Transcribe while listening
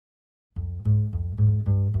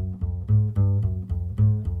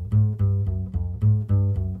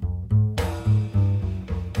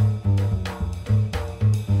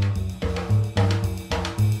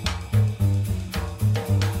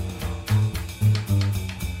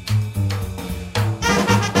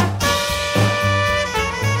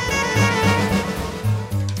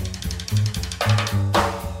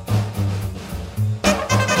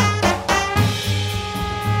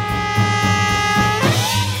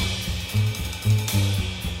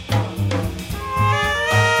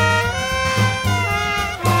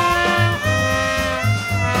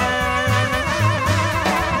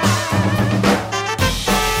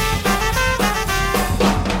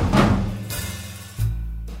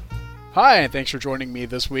Hi, and thanks for joining me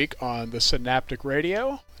this week on the Synaptic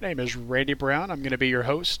Radio. My name is Randy Brown. I'm going to be your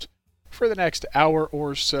host for the next hour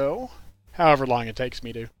or so, however long it takes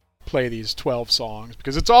me to play these 12 songs,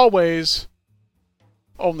 because it's always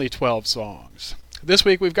only 12 songs. This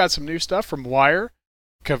week we've got some new stuff from Wire,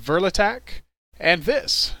 Kverlatak, and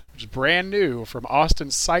this, which is brand new from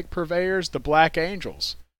Austin Psych Purveyors, The Black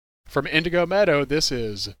Angels. From Indigo Meadow, this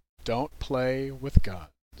is Don't Play with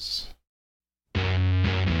Guns.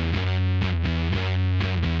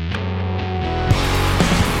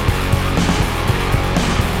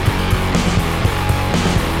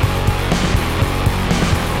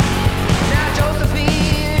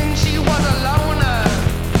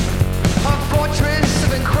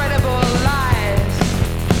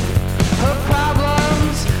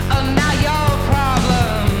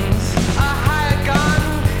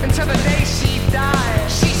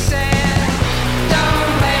 She said,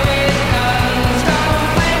 don't play with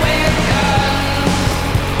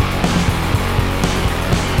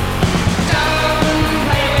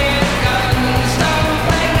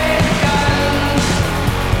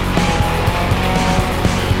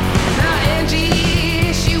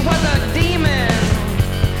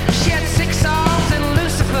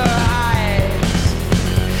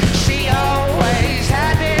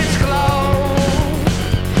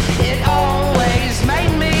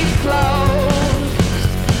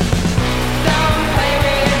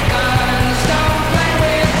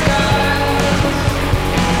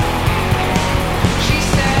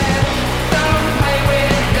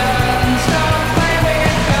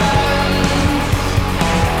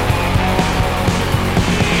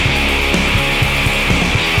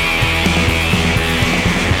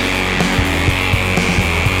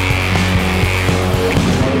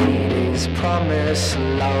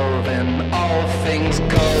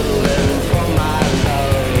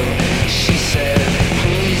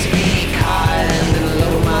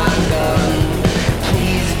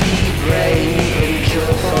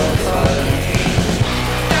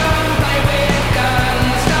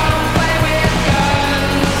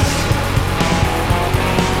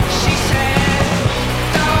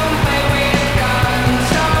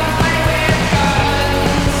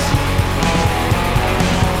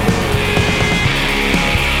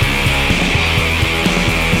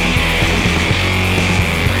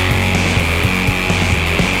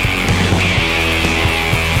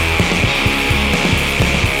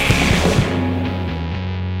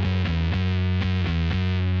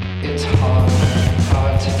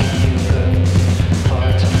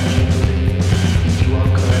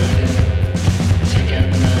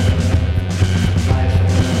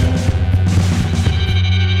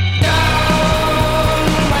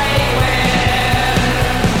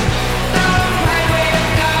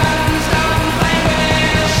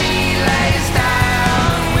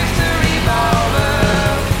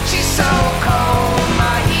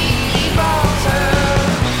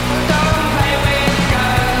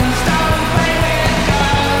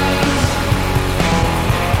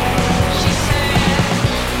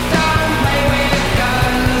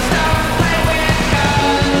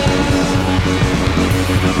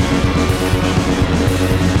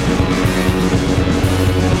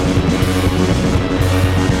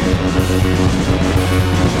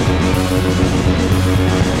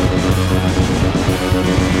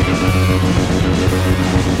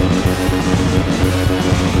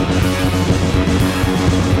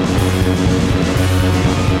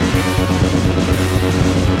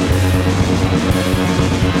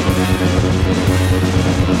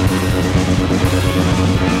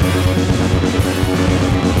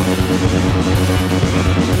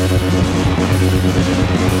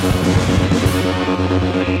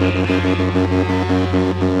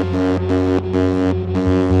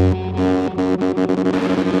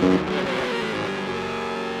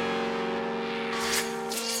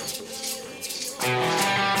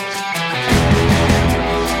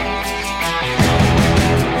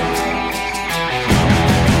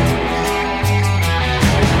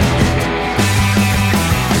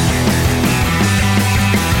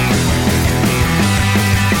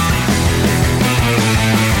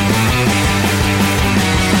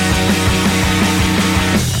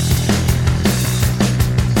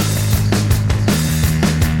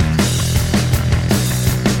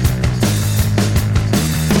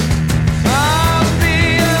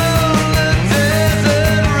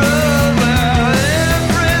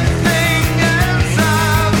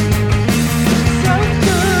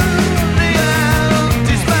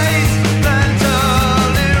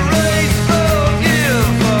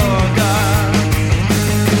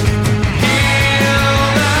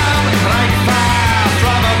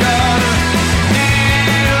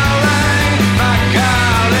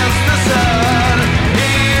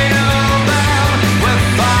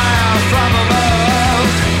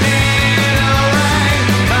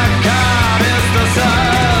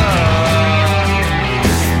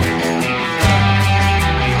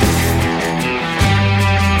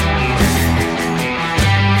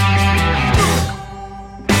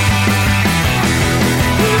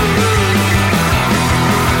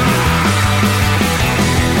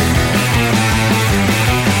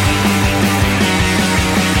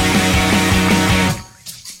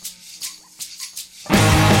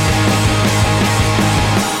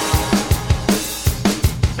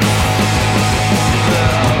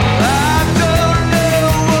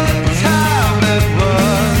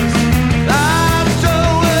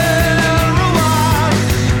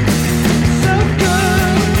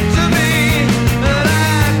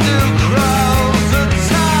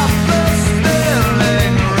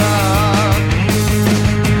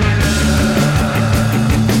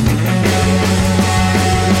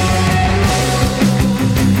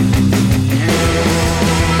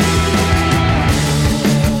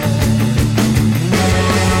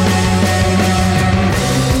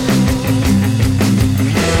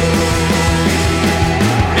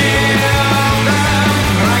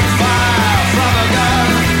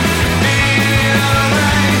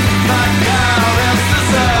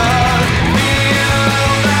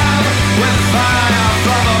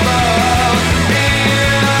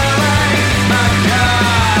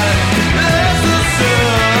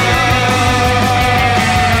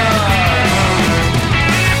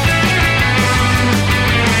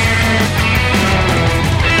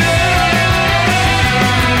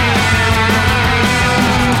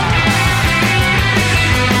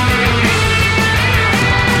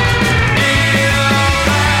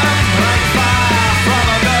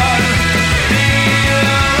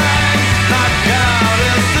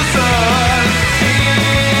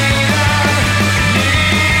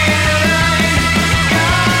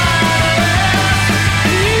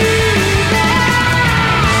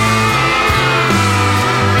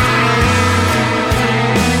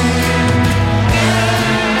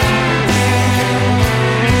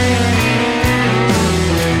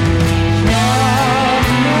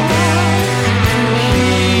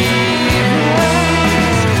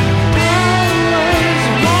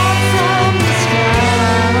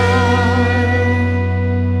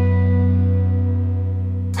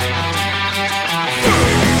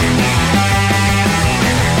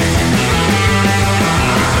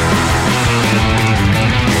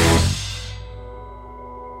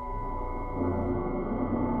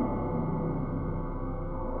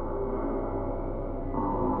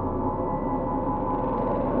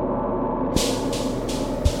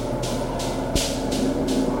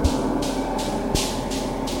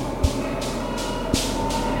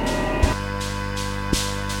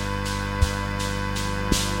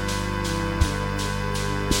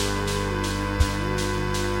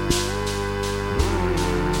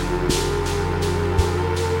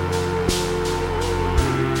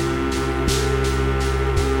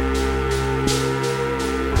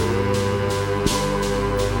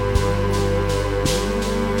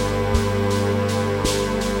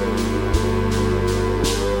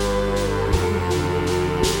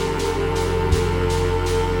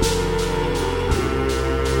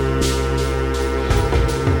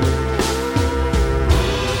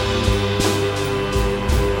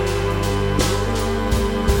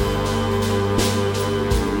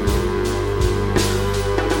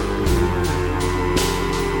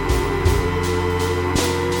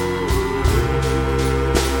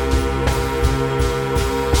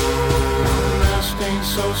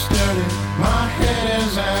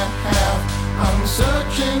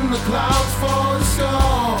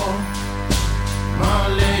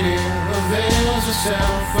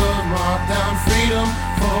herself a marked down freedom,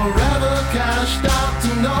 forever cashed out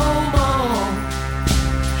to no more.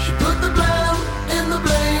 She put the blame in the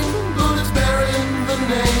blame, bullets bearing the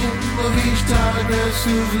name of each tigress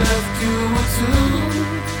who's left you a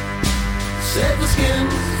tomb. Save the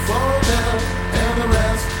skins for a bell, and the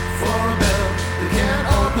rest for a bell. They can't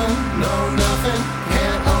open, no nothing,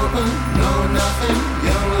 can't open, no nothing,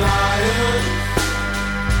 young liars.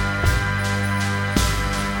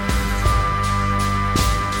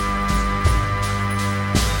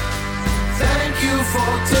 Thank you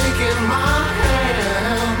for taking my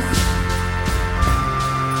hand.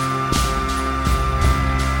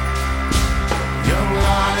 Young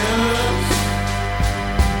liars.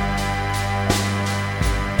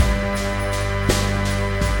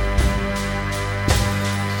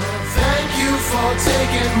 Thank you for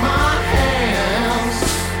taking my hands.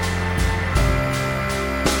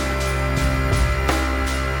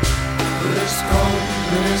 It's cold,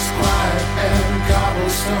 it's quiet and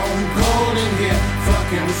cobblestone cold in here.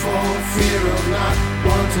 Fucking for fear of not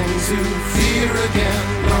wanting to fear again.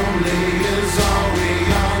 Lonely is all we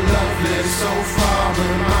are, lovely so far,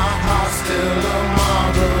 but my heart's still a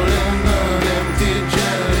marble in an empty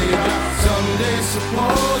jelly jar. Someday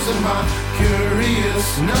supposing my curious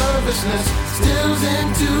nervousness stills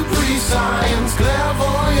into pre-science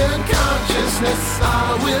clairvoyant consciousness,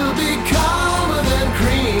 I will be calmer than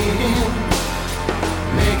cream,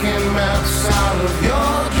 making maps out of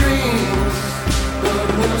your dreams. But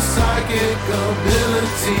when psychic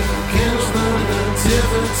ability kills the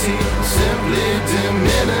nativity, simply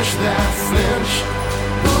diminish that flinch.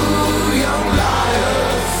 Ooh, young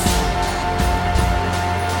liars.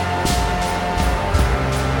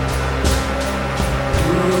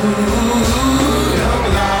 Ooh, young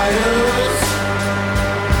liars.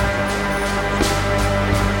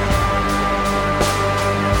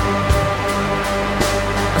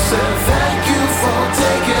 I said thank you for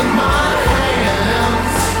taking my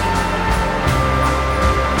hands.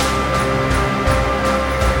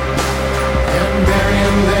 And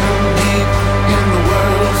burying them deep in the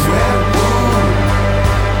world's red wound,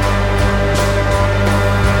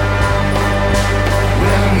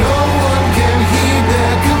 where no one can heed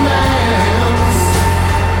their commands,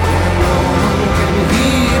 where no one can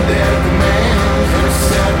heed their commands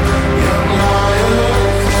except young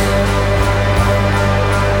liars.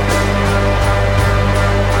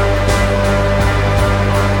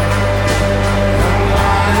 Young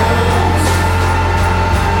liars.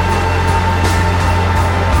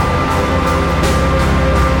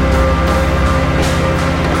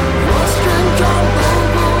 Your string drum boom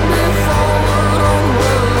boom me forward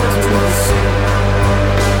onwards to the sea.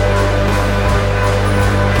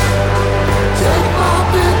 Take my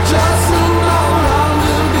picture, soon all I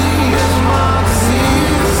will be is my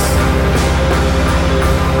disease.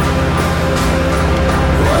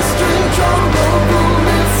 Your string drum boom boom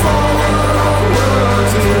me forward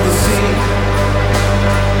onwards to the sea.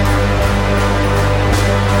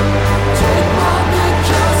 Take my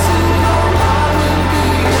picture, soon all I will be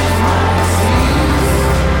is my disease.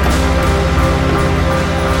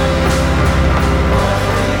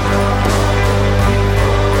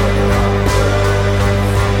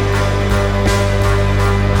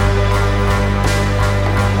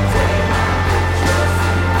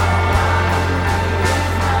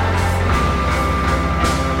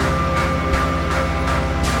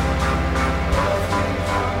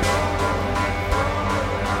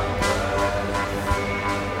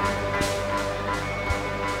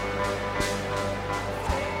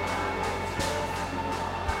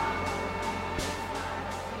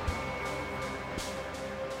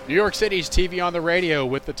 New York City's TV on the Radio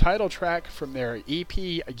with the title track from their EP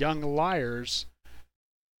Young Liars.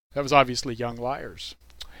 That was obviously Young Liars.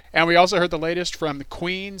 And we also heard the latest from the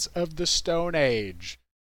Queens of the Stone Age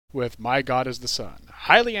with My God is the Sun.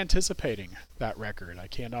 Highly anticipating that record. I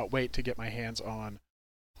cannot wait to get my hands on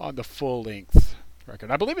the full-length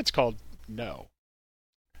record. I believe it's called No.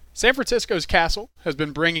 San Francisco's Castle has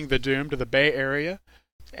been bringing the doom to the Bay Area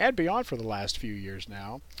and beyond for the last few years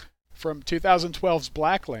now. From 2012's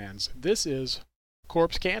Blacklands, this is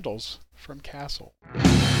Corpse Candles from Castle.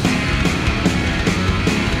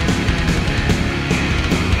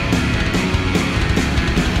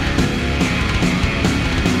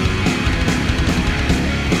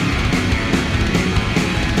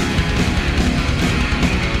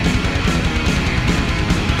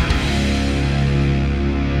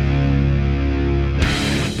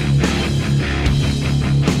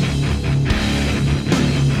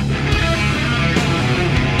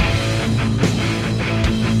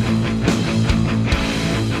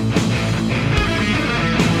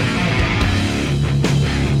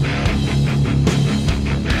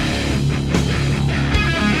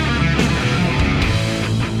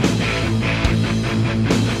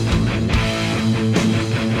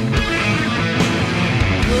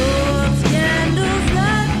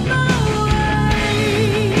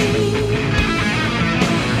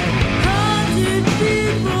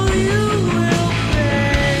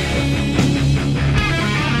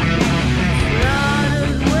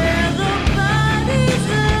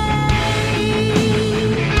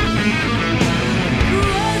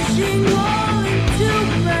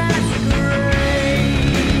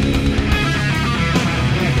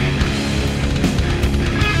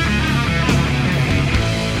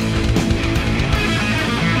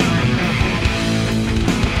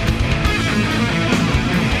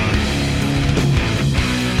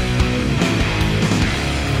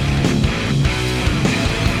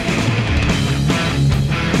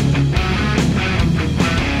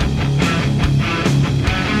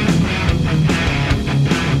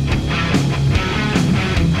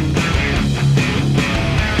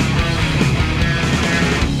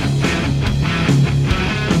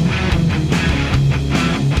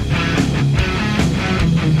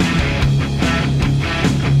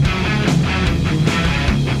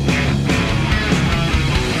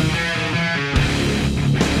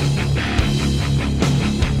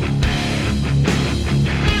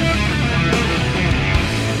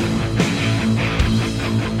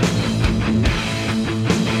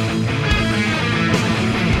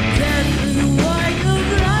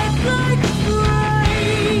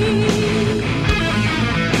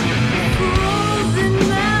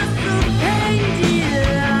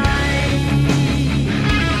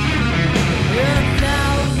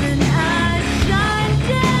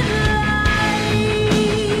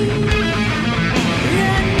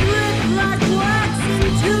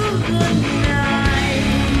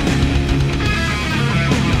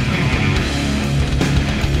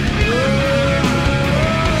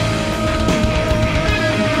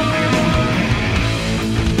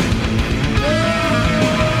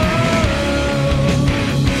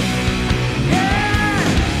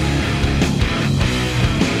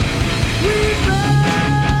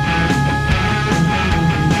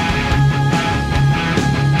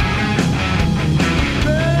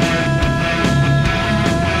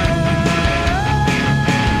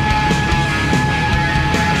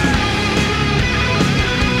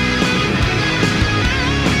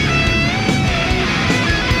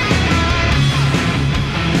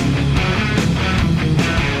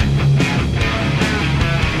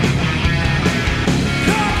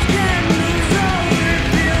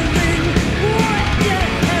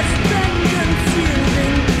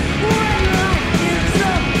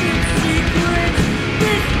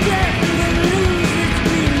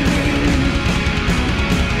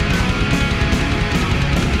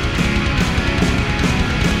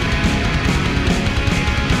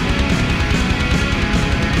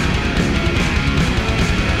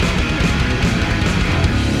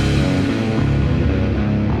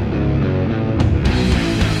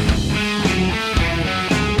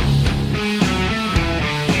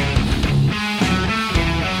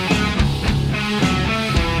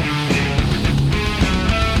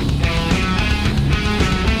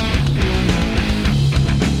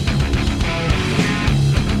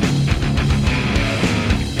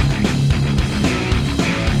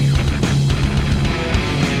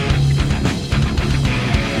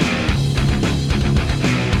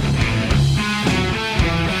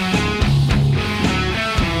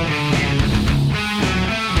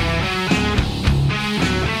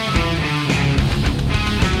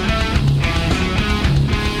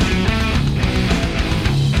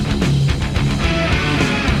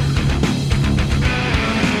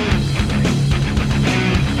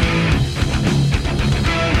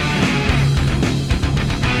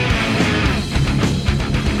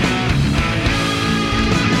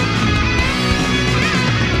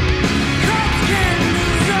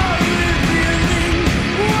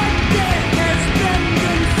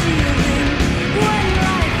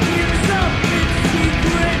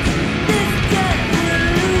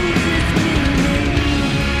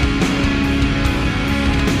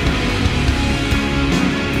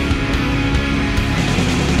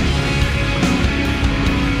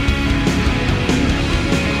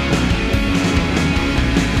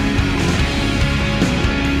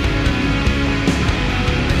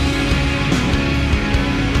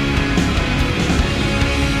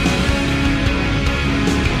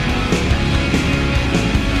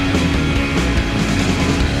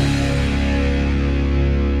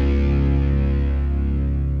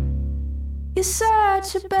 You're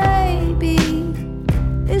such a baby.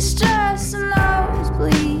 It's just a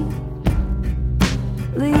nosebleed.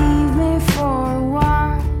 Leave me for a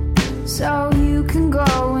while so you can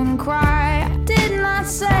go and cry. I did not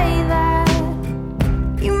say that.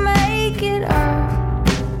 You make it up.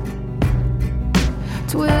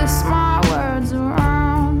 Twist my words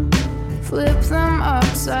around, flip them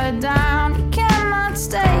upside down. You cannot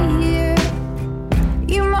stay here.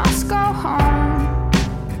 You must go home.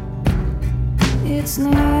 It's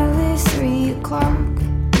nearly 3 o'clock,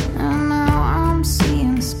 and now I'm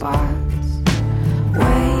seeing spots.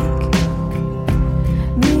 Wake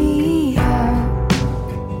me up,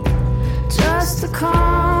 just to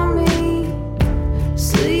calm me.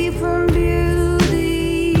 Sleeping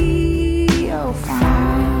Beauty. Oh,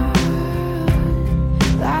 fine,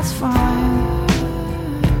 that's fine.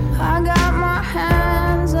 I got my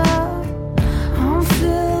hands up. I'm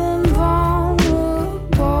feeling vulnerable.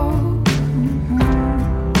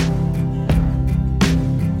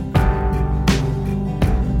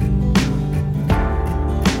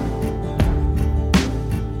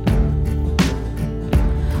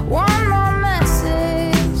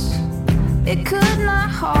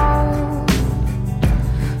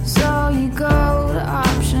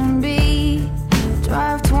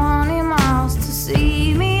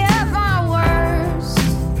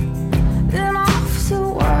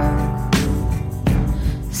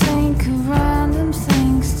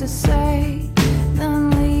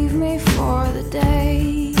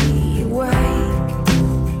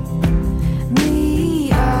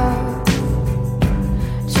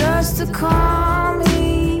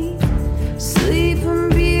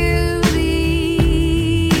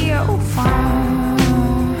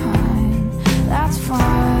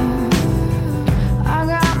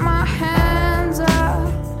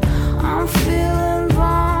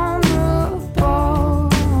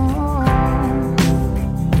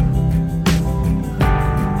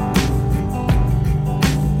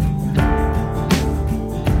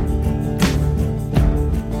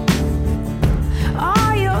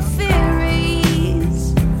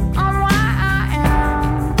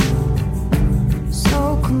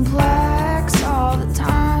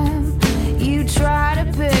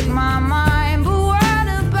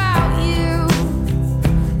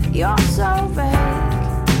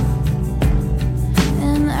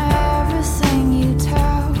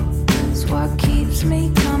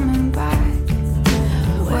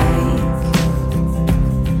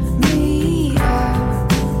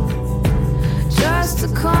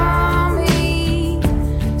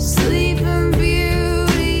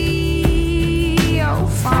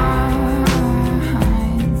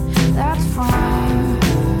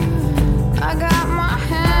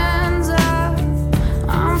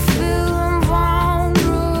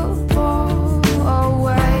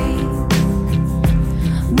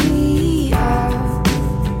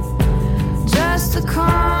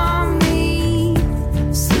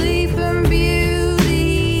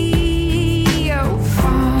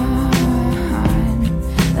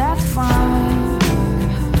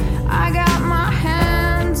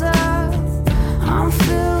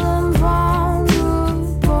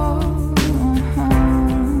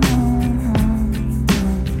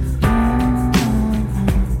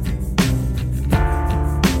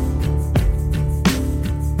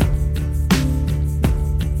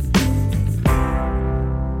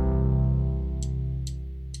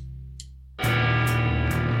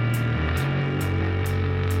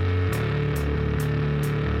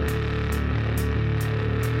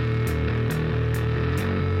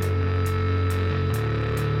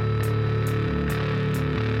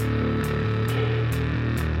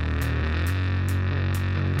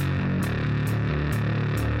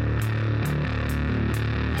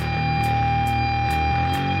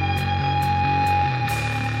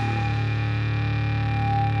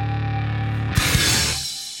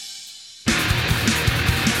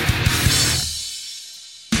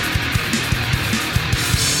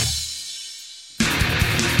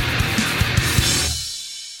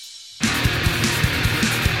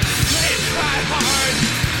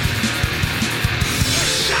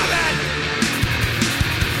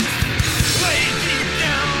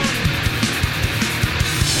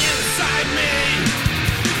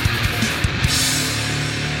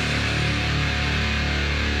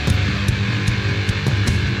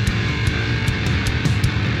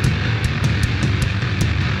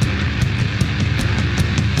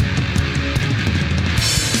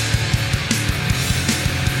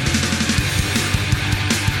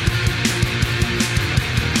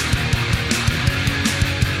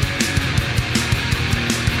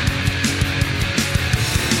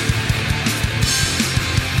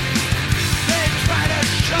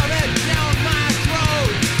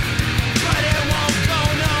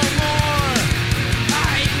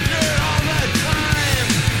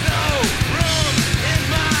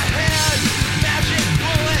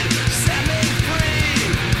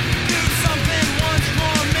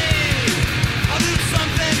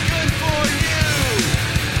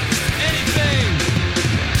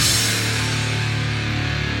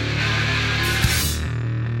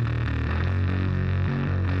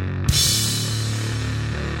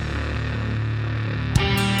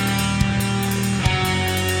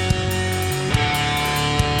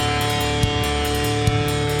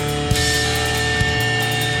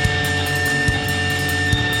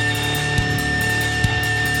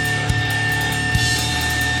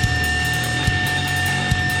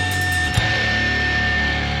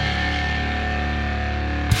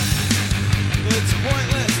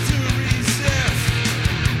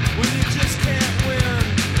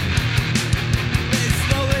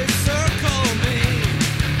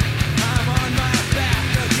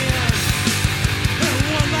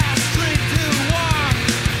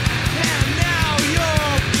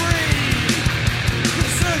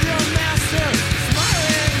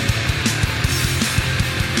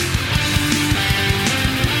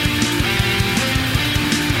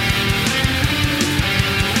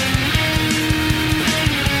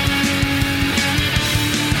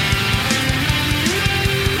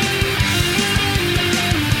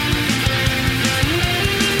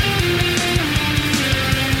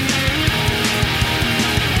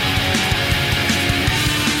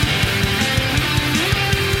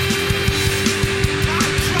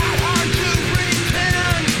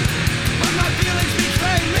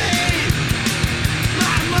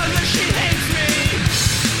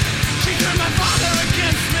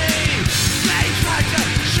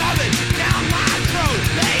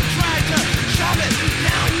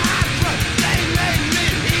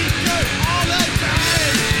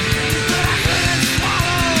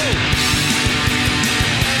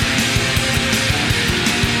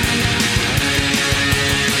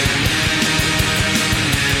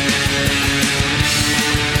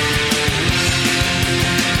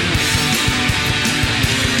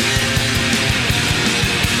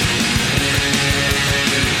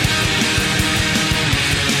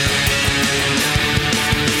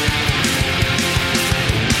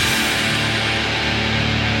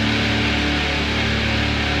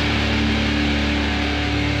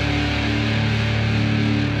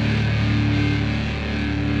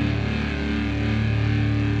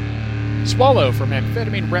 Swallow from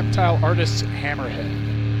Amphetamine Reptile artists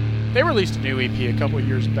Hammerhead. They released a new EP a couple of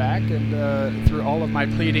years back, and through all of my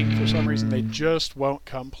pleading, for some reason they just won't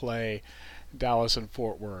come play Dallas and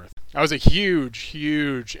Fort Worth. I was a huge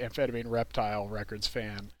Amphetamine Reptile Records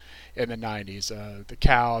fan in the 90s. The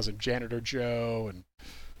Cows and Janitor Joe and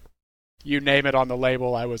you name it on the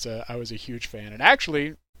label, I was a huge fan. And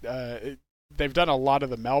actually, they've done a lot of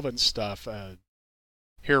the Melvin stuff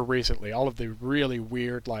here recently. All of the really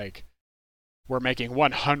weird, like, we're making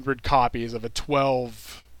 100 copies of a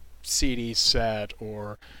 12 CD set,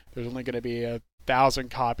 or there's only going to be 1,000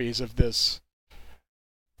 copies of this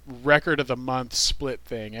record of the month split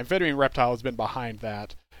thing. Amphetamine Reptile has been behind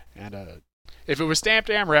that, and if it was stamped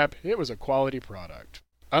AmRep, it was a quality product,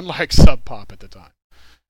 unlike Sub Pop at the time,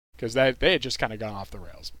 because they had just kind of gone off the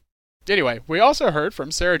rails. Anyway, we also heard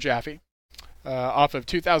from Sarah Jaffe off of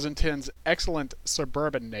 2010's excellent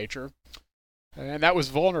Suburban Nature, and that was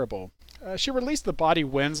Vulnerable. She released The Body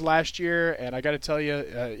Wins last year, and I got to tell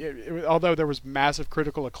you, although there was massive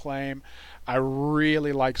critical acclaim, I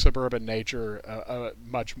really like Suburban Nature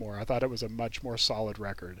much more. I thought it was a much more solid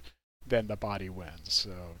record than The Body Wins.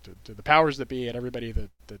 So to the powers that be and everybody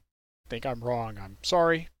that think I'm wrong, I'm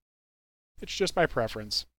sorry. It's just my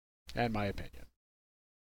preference and my opinion.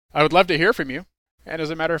 I would love to hear from you. And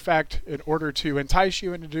as a matter of fact, in order to entice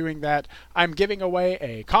you into doing that, I'm giving away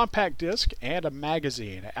a compact disc and a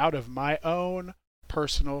magazine out of my own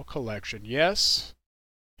personal collection. Yes,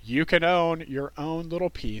 you can own your own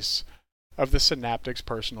little piece of the Synaptics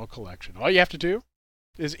personal collection. All you have to do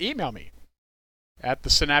is email me at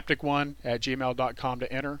thesynaptic1@gmail.com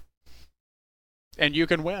to enter, and you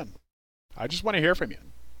can win. I just want to hear from you.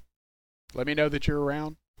 Let me know that you're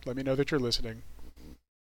around. Let me know that you're listening.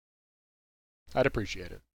 I'd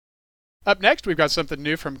appreciate it. Up next, we've got something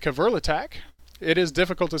new from Kverlatak. It is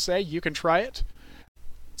difficult to say. You can try it.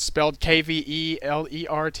 It's spelled Kvelertak.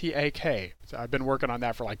 I've been working on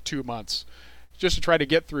that for like 2 months just to try to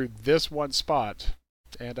get through this one spot.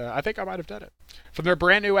 And I think I might have done it. From their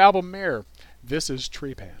brand new album, Mirror, this is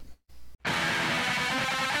Treepan.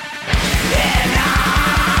 Yeah.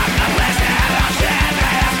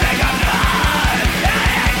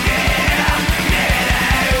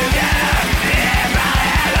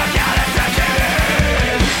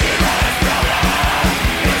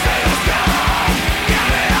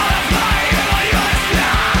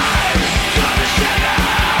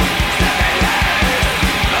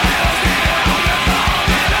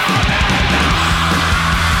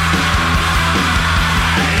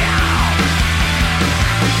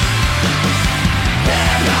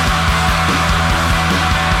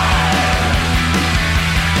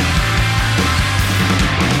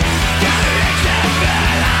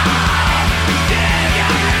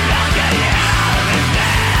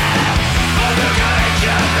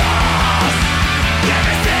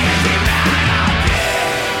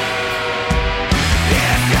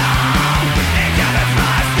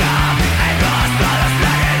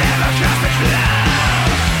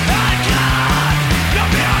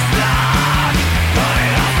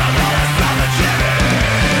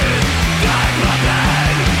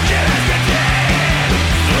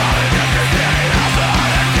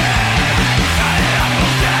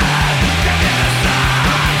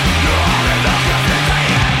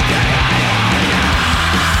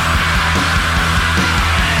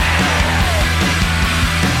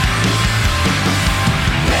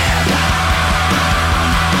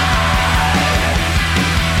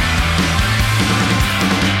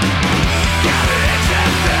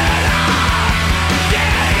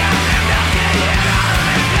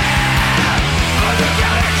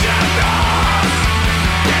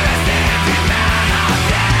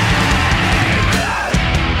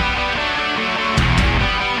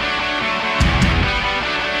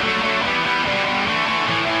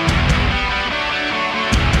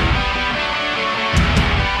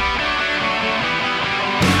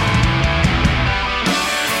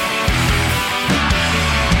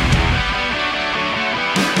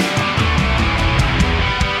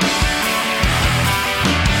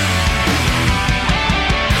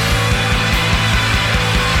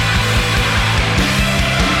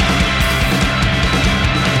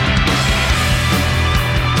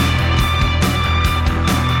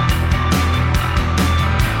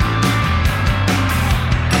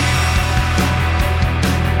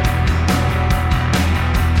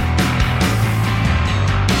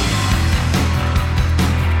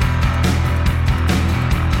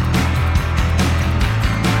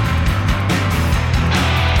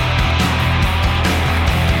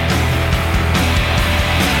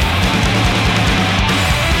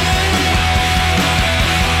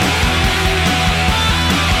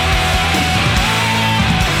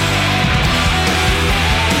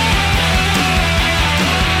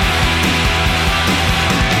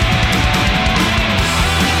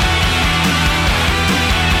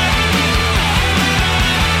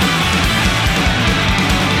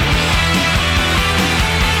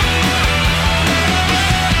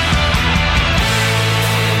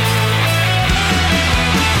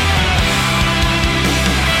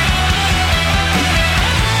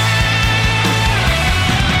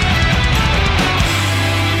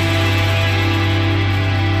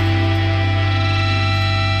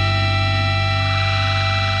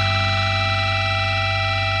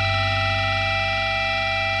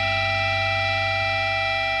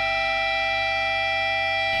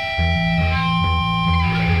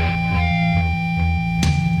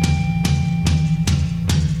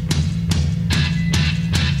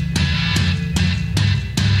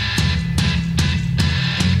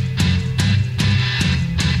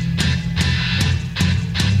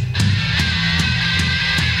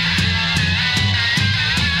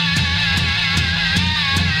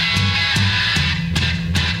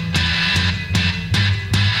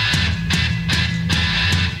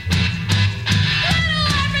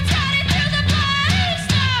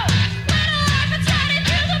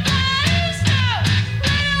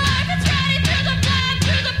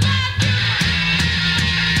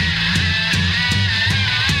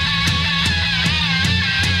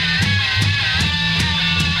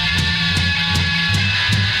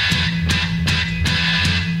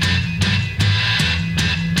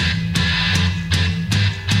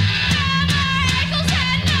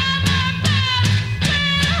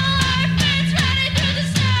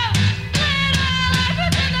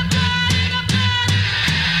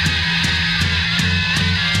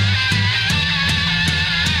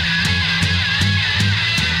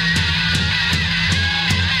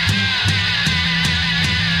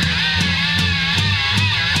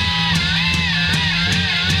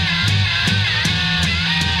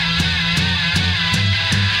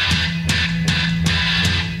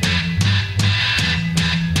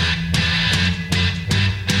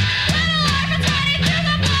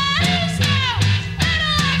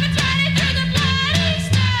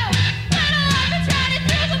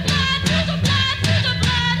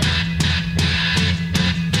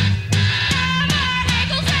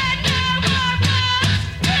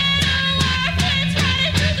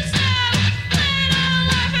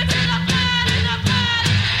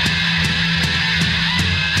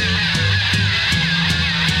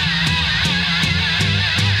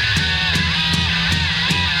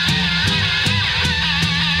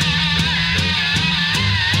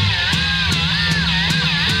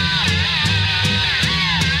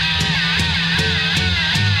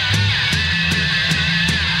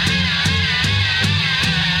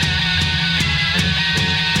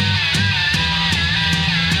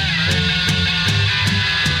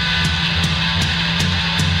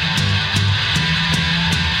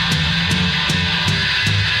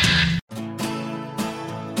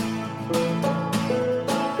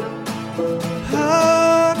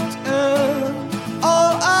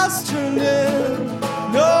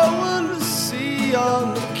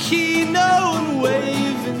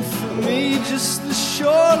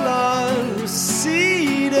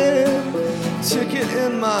 it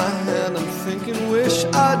in my hand. I'm thinking, wish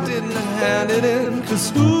I didn't hand it in.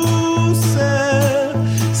 'Cause who said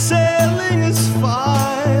sailing is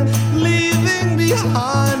fine? Leaving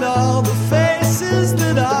behind all the faces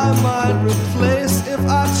that I might replace if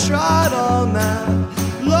I tried on that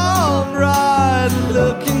long ride.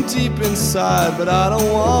 Looking deep inside, but I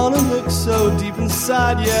don't want to look so deep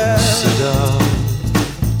inside, yeah.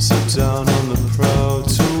 Sit down on the prow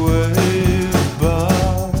to wave by.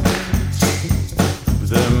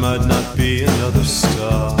 There might not be another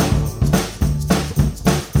star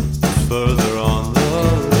further on the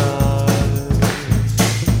line.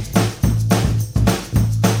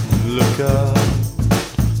 Look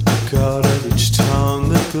out at each town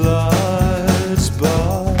that glides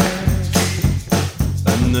by,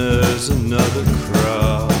 and there's another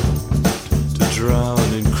crowd to drown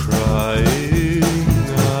in crying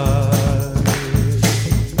eyes.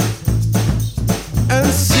 And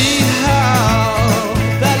see how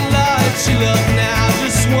that light you love now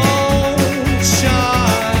just won't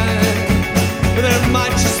shine. But there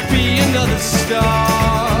might just be another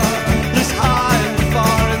star that's high and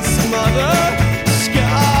far in some other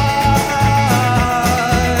sky.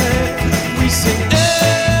 We sing,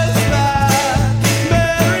 is that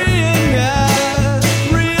marrying yet?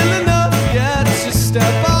 Real enough yet to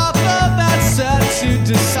step off of that set to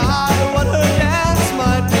decide what her dance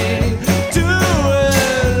might be.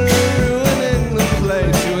 Doing, ruining the play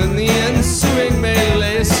to in the ensuing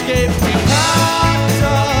melee escape. We packed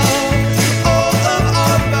up all of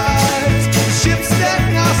our bags, ships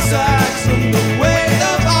decking our sacks from the weight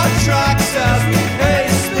of our tracks as we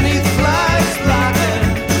pace beneath flags black and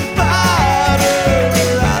battered,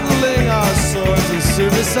 rattling our swords in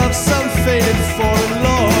service of some faded foreign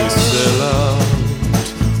lord. We sail out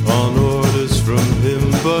on orders from him,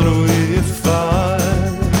 but we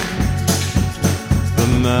find the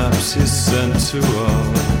maps he sent to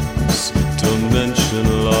us don't mention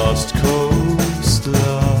lost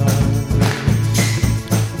coastlines.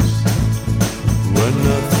 When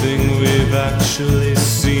nothing we've actually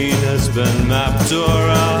seen has been mapped or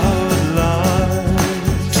outlined,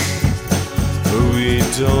 we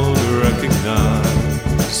don't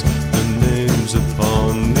recognize the names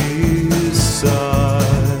upon these signs.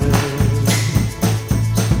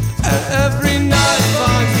 And every night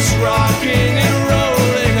finds us rocking and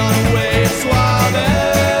rolling on waves wild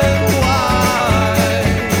and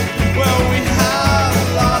wide. Well, we have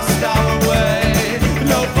lost our way.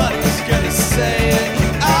 Nobody's gonna say it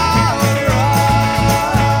outright.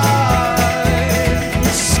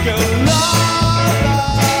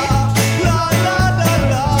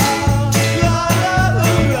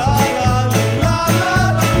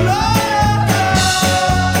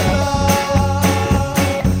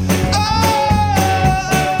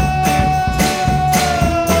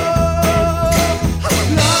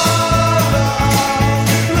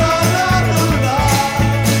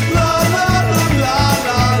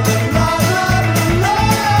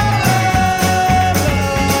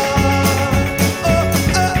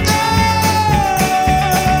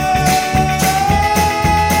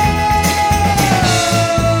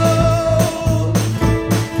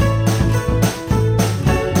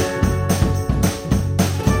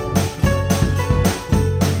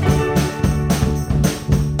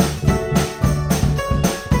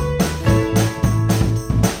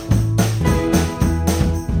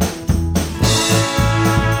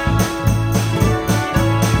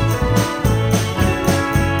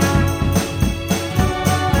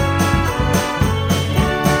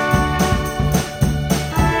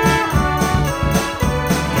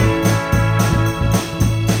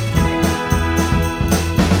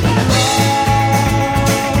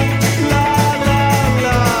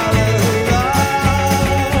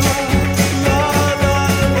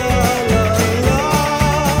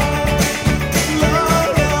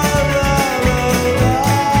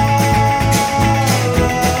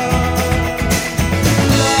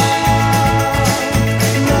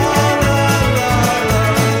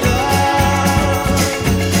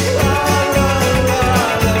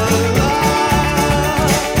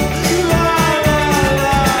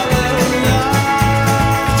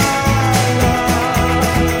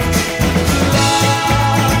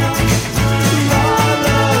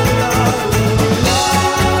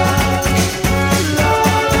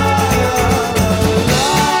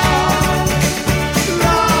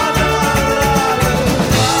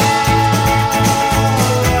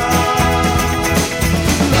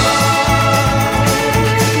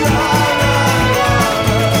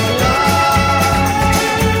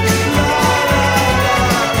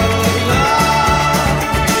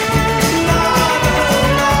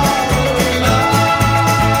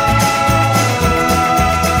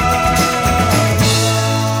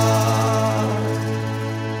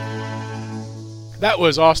 That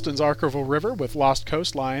was Austin's Archival River with Lost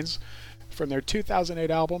Coastlines from their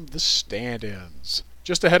 2008 album, The Stand-Ins.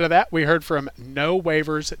 Just ahead of that, we heard from No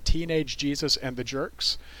Waivers, Teenage Jesus and the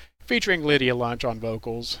Jerks, featuring Lydia Lunch on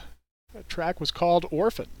vocals. The track was called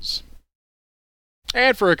Orphans.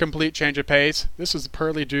 And for a complete change of pace, this is the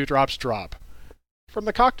Pearly Dewdrops Drop from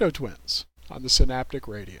the Cocteau Twins on the Synaptic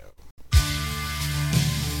Radio.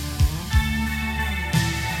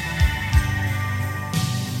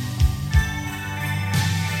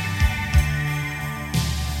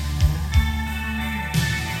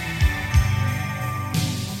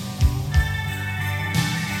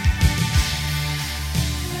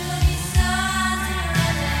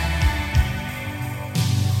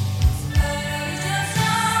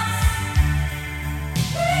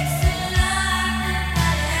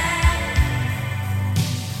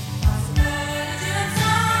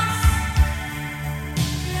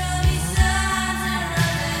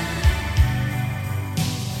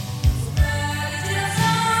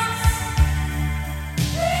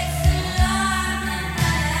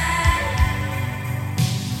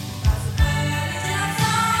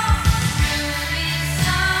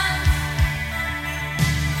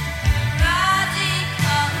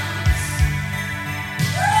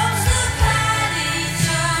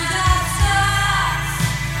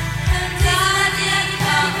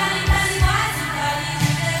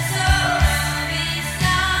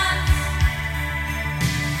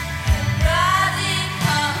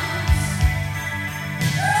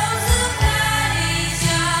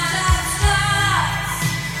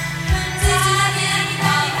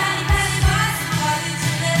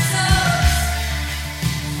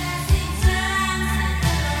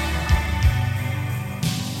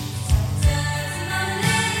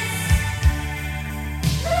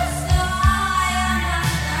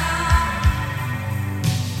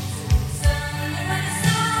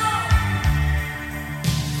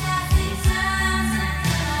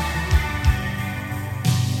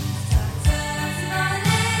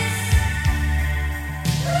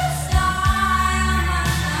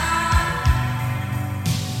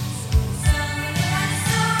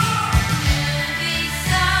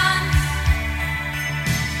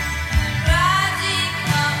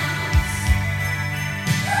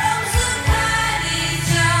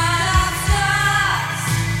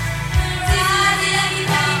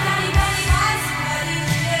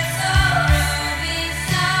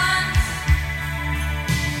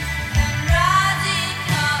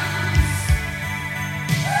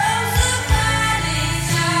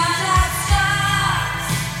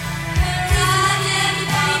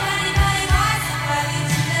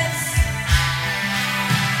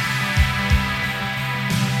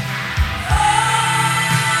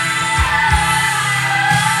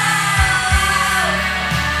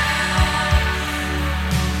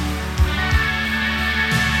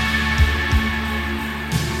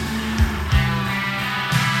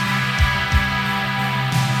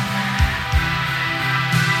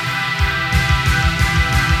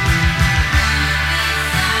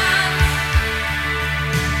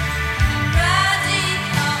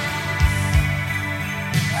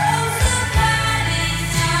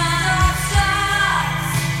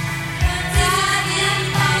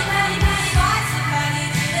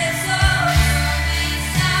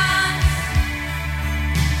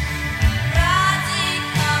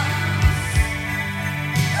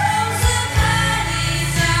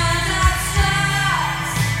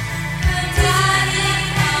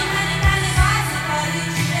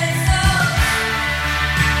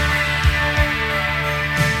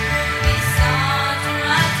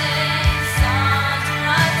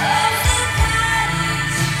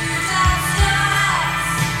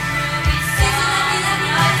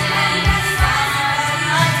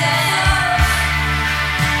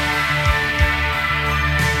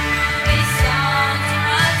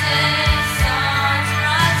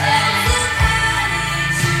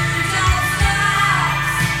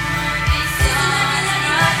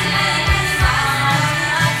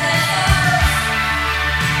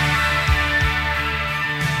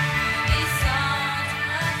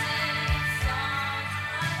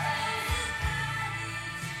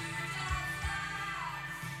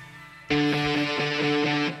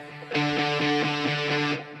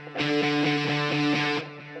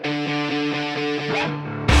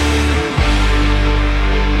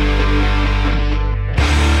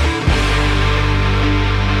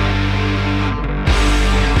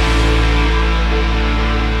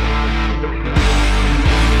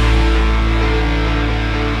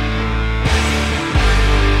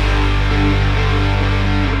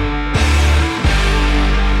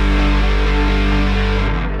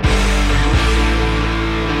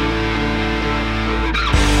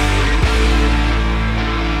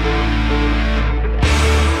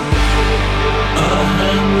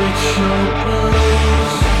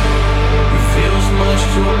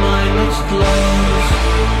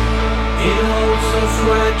 your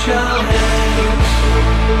fragile hands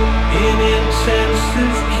in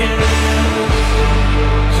intensive care.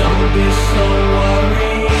 Don't be so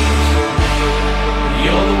worried.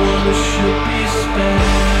 You're the one who should be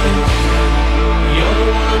spared. You're the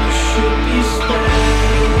one who should be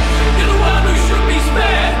spared. You're the one who should be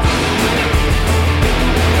spared.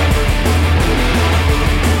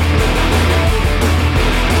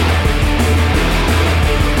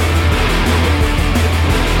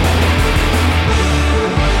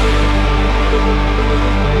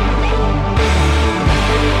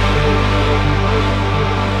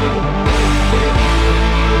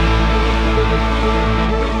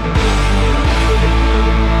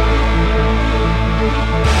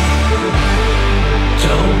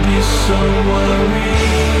 Don't be so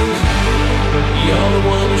worried. You're the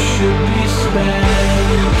one who should be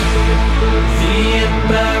spared. The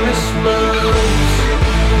embarrassment,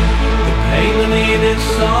 the pain and need,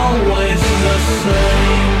 it's always the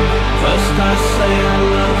same. First I say I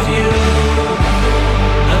love you,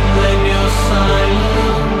 and then you're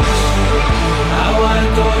silent. How I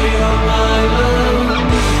adore your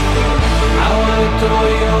island. How I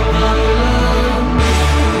adore your island.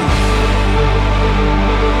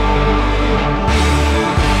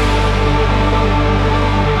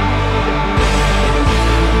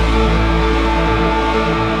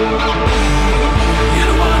 You're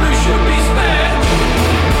the one who should be spared.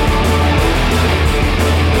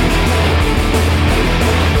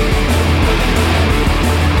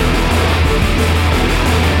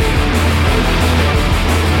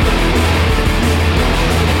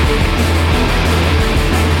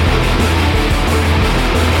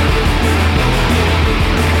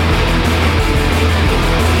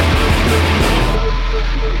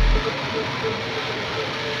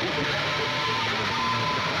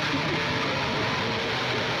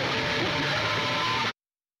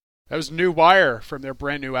 That was New Wire from their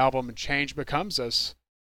brand new album Change Becomes Us.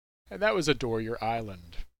 And that was Adore Your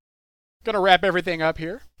Island. Gonna wrap everything up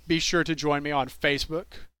here. Be sure to join me on Facebook,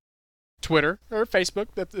 Twitter, or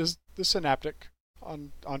Facebook, that is the Synaptic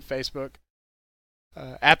on Facebook.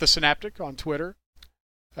 At the Synaptic on Twitter.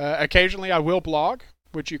 Occasionally I will blog,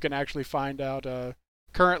 which you can actually find out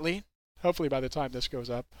currently. Hopefully by the time this goes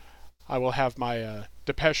up, I will have my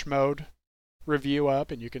Depeche Mode review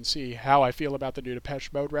up, and you can see how I feel about the new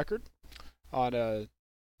Depeche Mode record on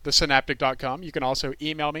thesynaptic.com. You can also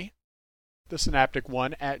email me,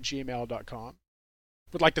 thesynaptic1@gmail.com.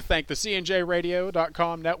 Would like to thank the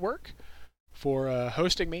cnjradio.com network for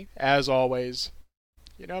hosting me, as always.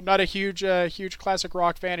 You know, I'm not a huge classic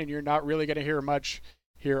rock fan, and you're not really going to hear much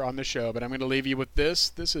here on the show, but I'm going to leave you with this.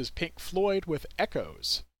 This is Pink Floyd with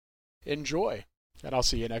Echoes. Enjoy, and I'll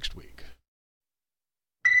see you next week.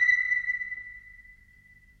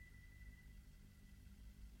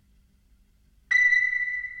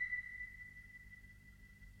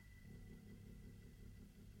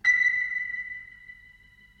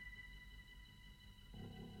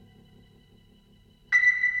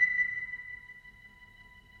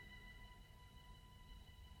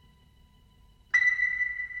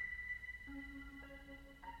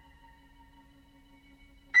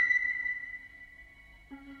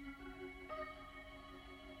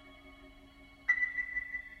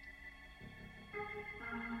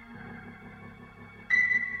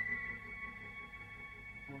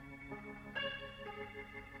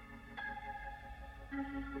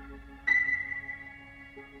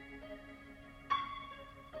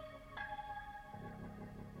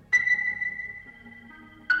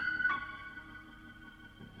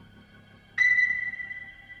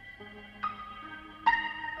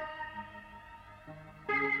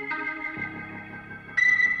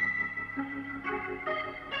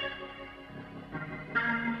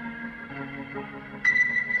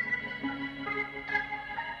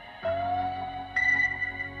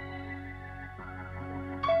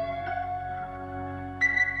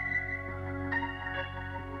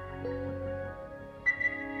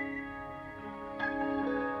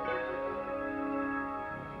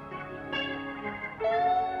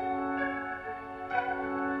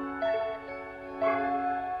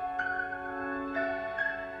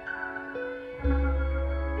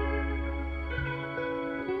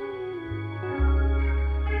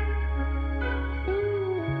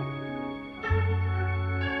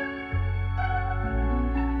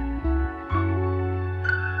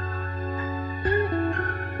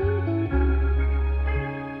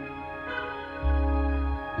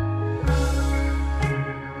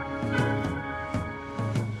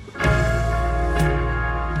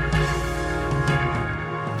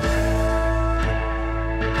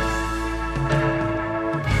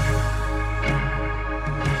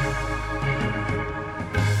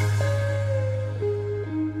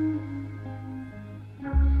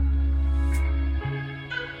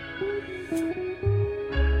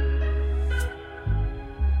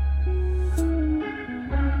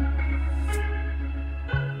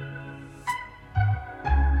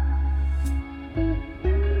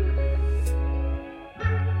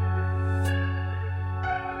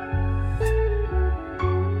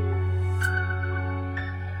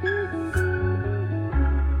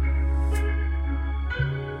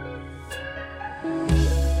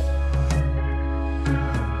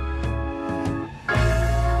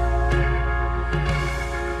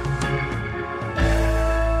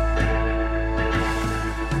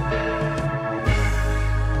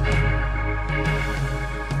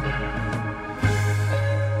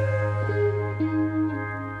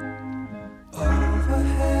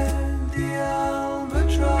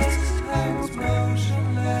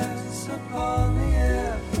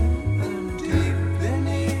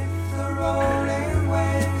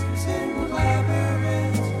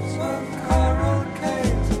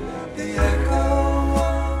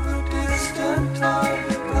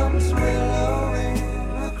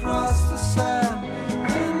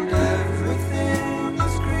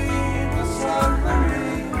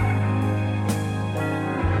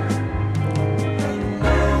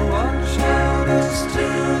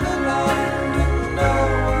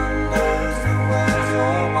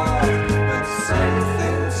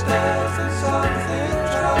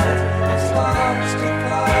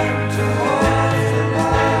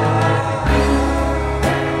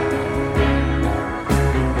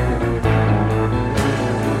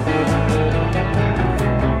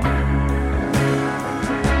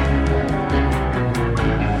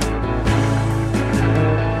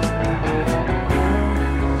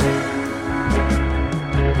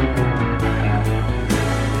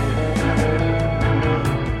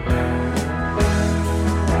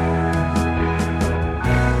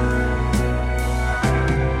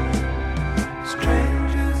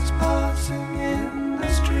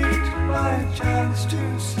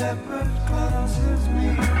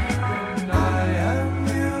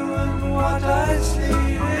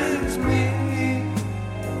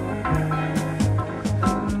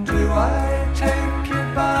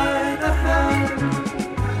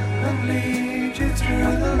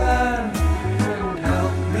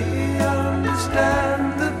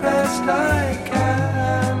 understand the best I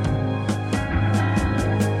can.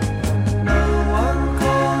 No one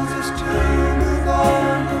calls us to move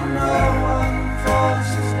on, and no one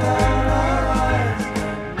forces down our eyes.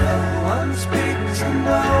 No one speaks and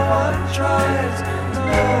no one tries.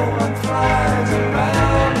 No one flies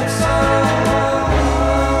around the sun.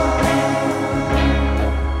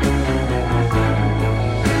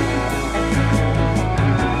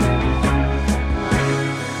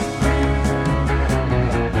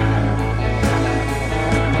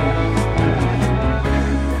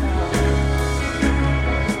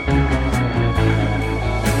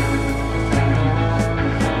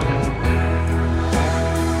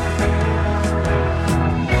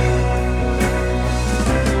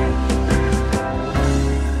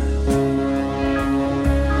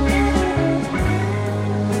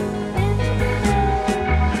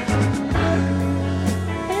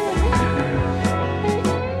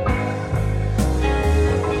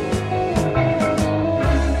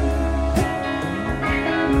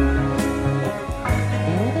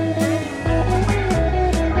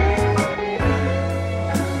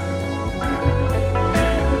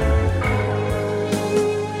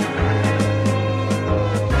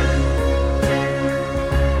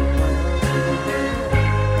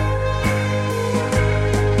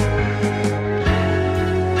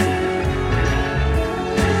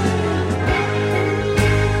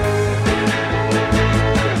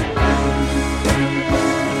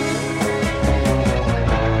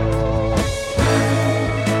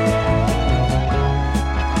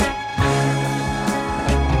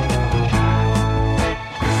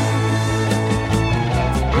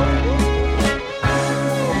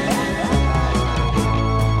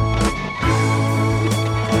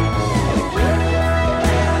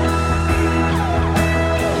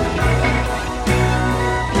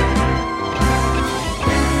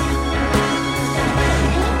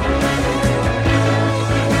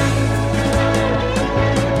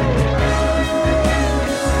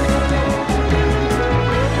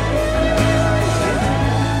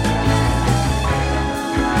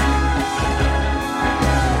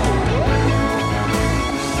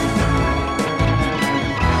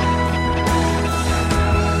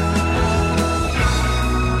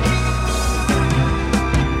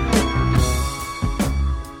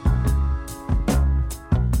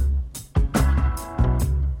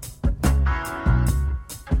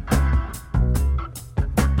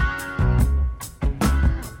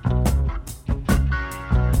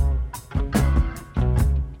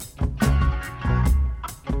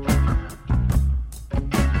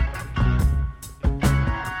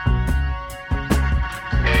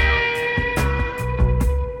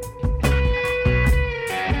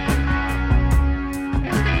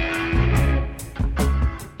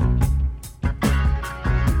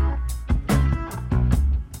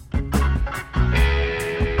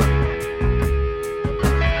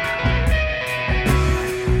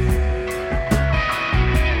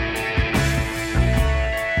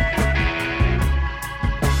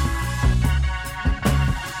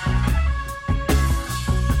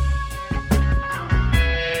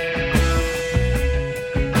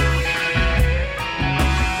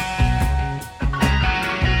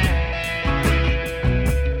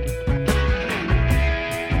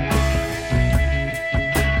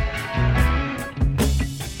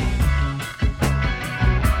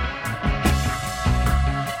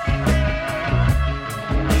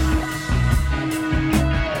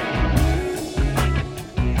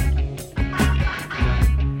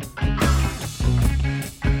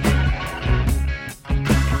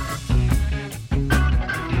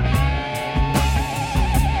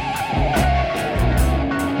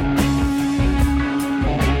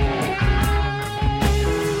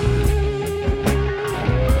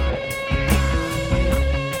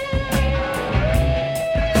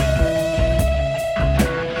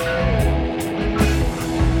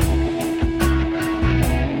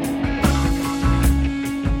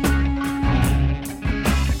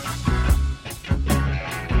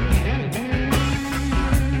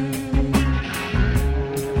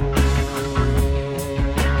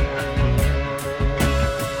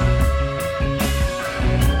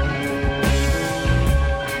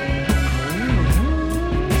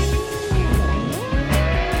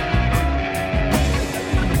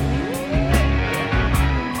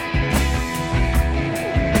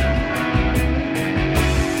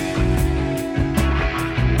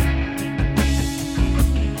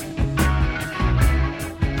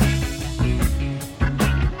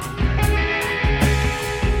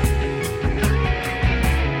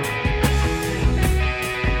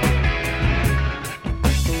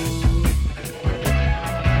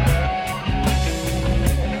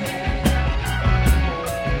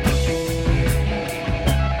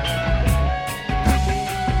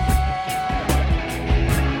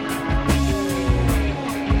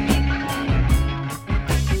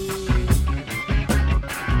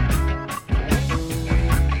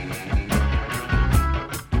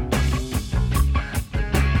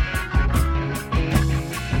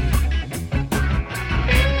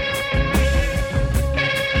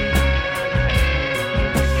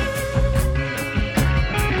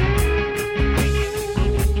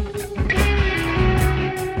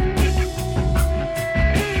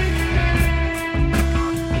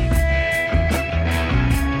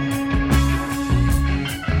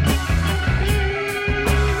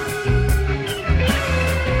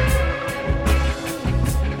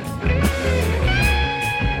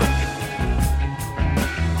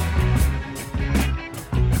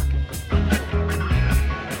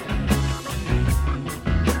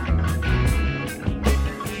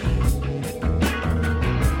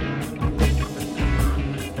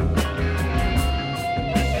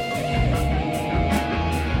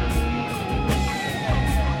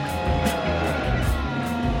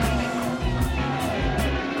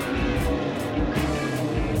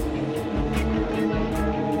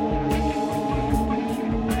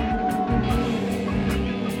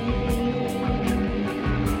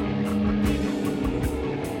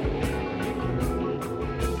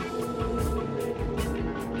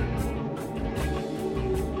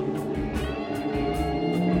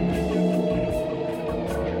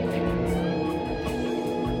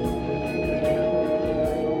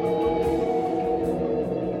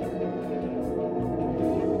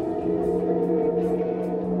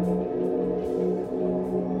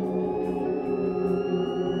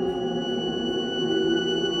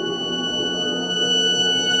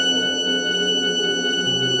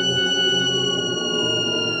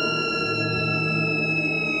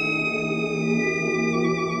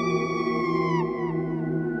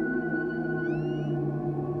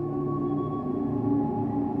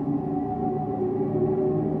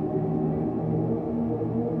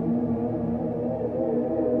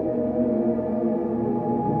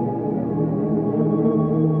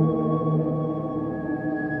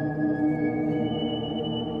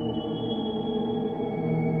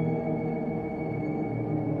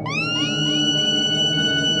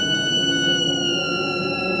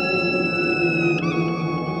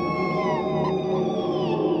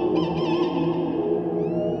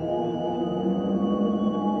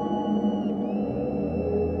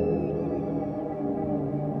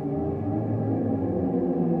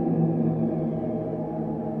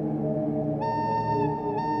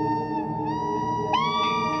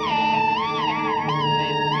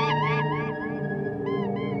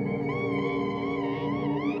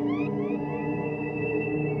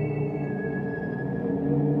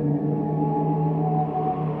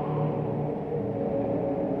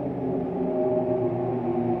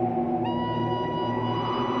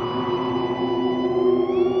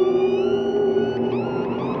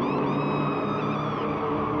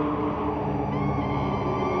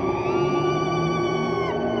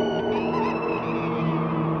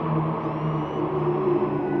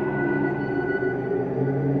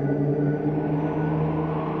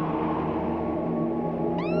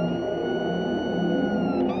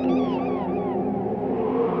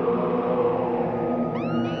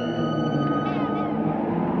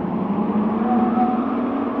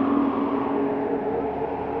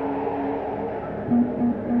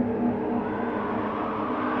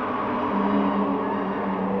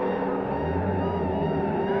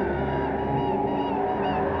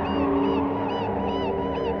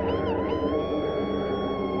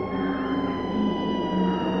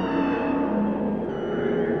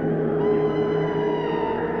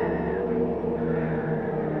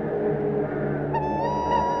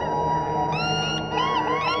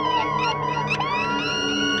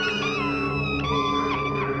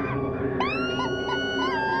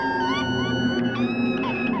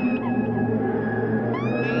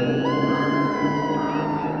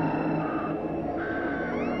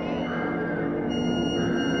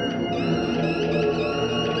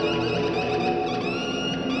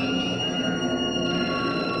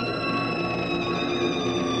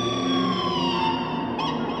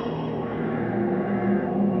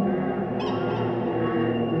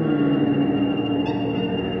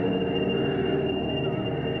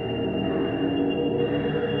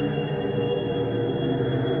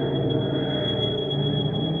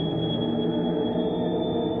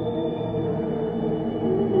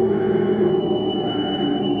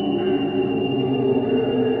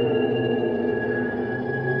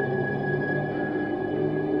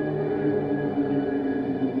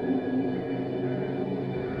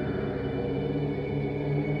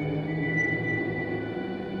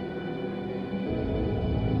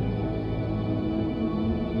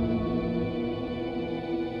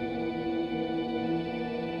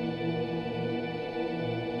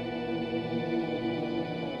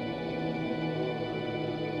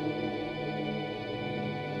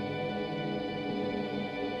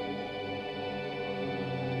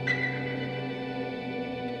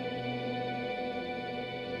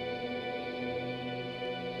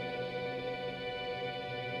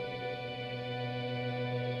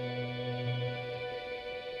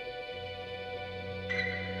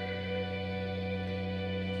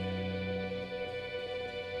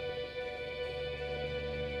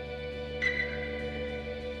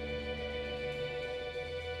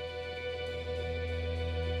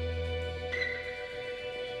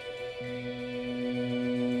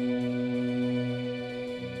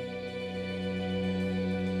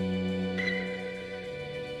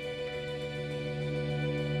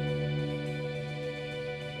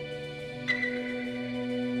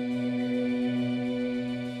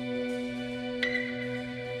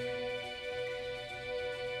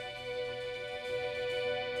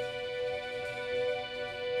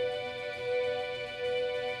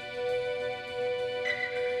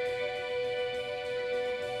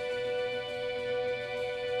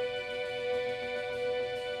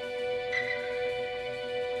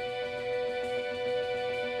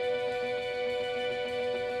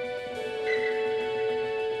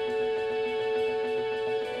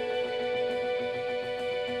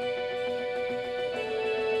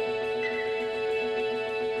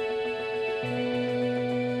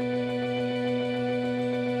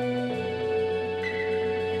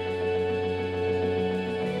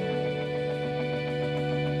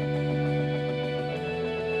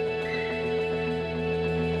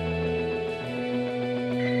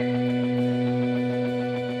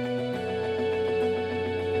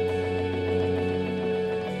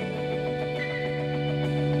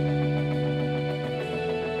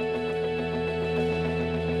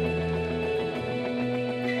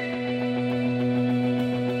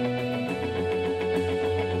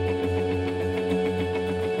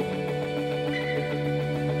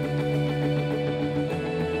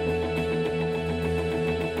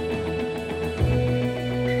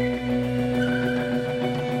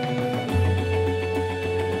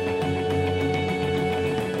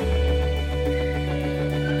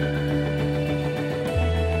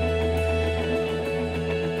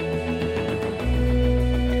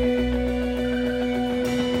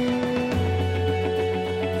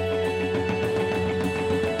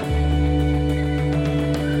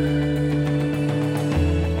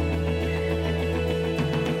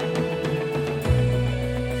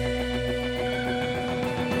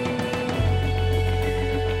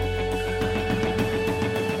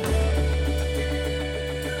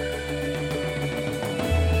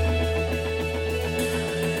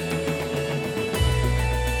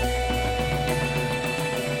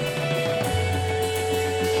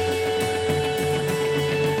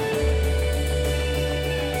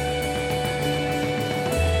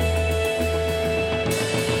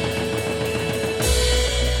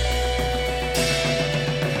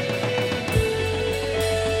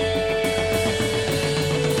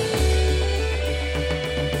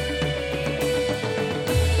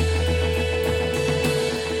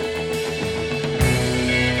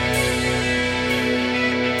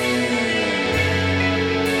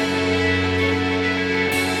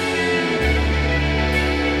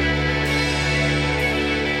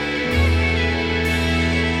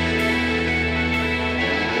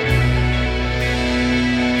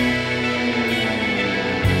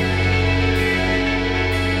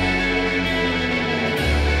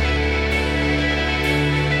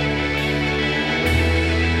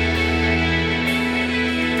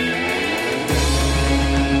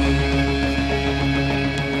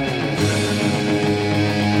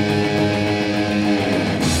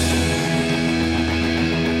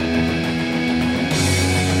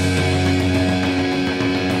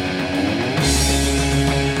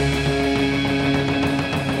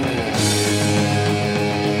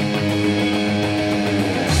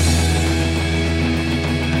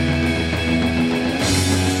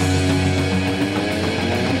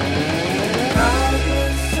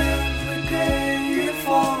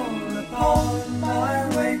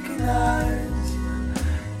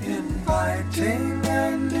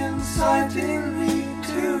 exciting